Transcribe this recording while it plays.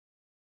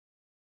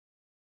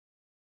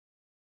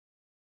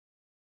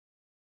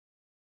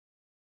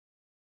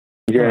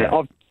Yeah,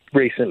 I've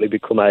recently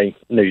become a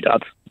new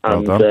dad,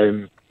 and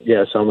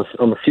so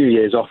I'm a few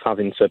years off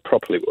having to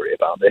properly worry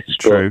about this.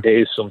 True. But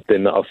it is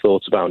something that I've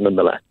thought about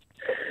nonetheless.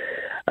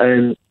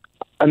 And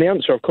the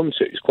answer I've come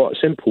to is quite a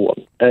simple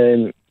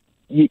one.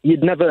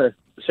 You'd never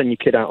send your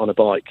kid out on a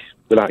bike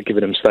without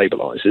giving them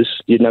stabilisers.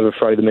 You'd never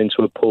throw them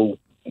into a pool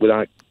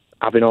without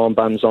having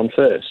armbands on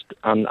first.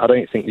 And I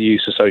don't think the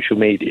use of social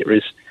media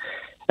is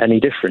any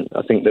different.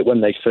 I think that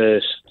when they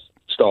first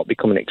start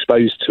becoming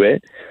exposed to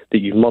it, that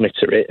you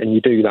monitor it, and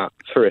you do that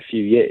for a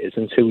few years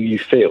until you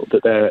feel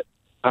that they're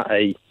at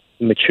a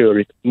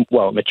mature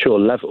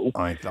level.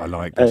 I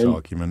like this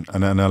argument,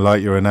 and I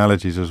like your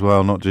analogies as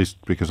well, not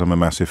just because I'm a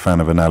massive fan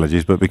of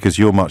analogies, but because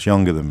you're much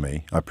younger than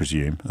me, I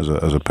presume, as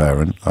a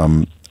parent.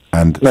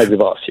 And maybe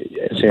the last few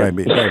years, yeah.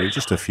 Maybe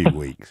just a few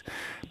weeks.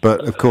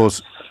 But, of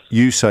course,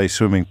 you say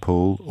swimming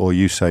pool or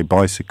you say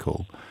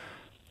bicycle,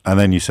 and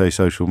then you say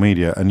social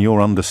media, and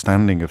your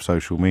understanding of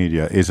social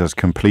media is as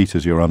complete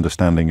as your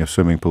understanding of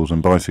swimming pools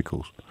and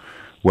bicycles.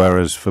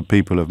 Whereas for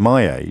people of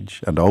my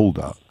age and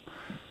older,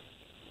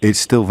 it's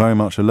still very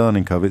much a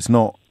learning curve. It's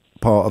not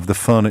part of the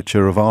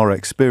furniture of our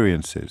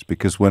experiences,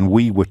 because when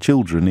we were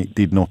children, it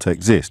did not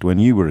exist. When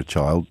you were a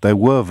child, there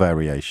were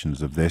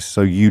variations of this,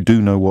 so you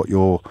do know what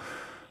you're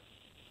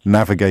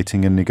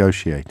navigating and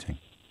negotiating.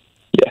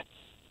 Yeah.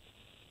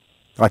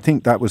 I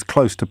think that was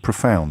close to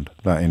profound,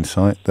 that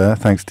insight there,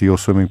 thanks to your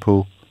swimming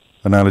pool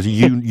analogy.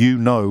 You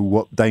know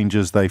what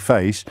dangers they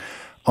face.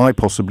 I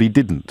possibly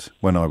didn't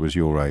when I was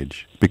your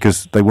age,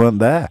 because they weren't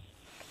there.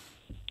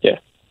 Yeah.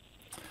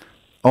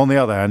 On the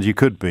other hand, you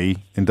could be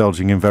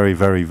indulging in very,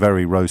 very,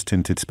 very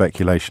rose-tinted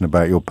speculation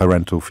about your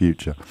parental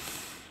future.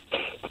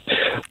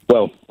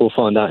 Well, we'll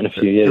find out in a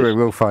few years.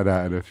 We'll find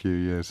out in a few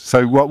years.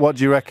 So what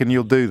do you reckon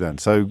you'll do then?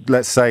 So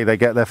let's say they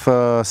get their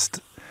first...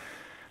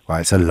 Well,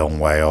 it's a long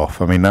way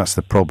off. I mean, that's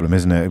the problem,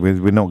 isn't it?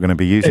 We're not going to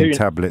be using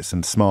tablets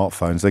and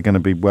smartphones. They're going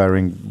to be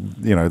wearing,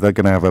 they're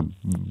going to have a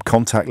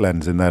contact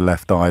lens in their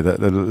left eye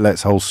that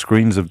lets whole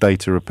screens of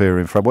data appear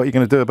in front. What are you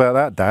going to do about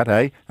that, Dad?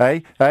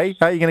 Hey? How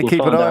are you going to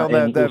keep an eye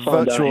on their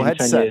virtual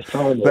headset,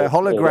 their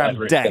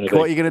hologram deck?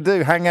 What are you going to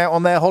do? Hang out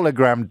on their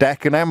hologram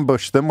deck and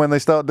ambush them when they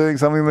start doing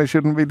something they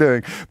shouldn't be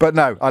doing? But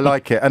no, I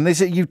like it. And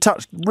you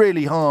touched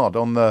really hard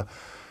on the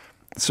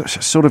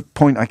sort of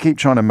point I keep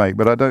trying to make,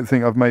 but I don't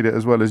think I've made it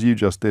as well as you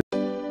just did.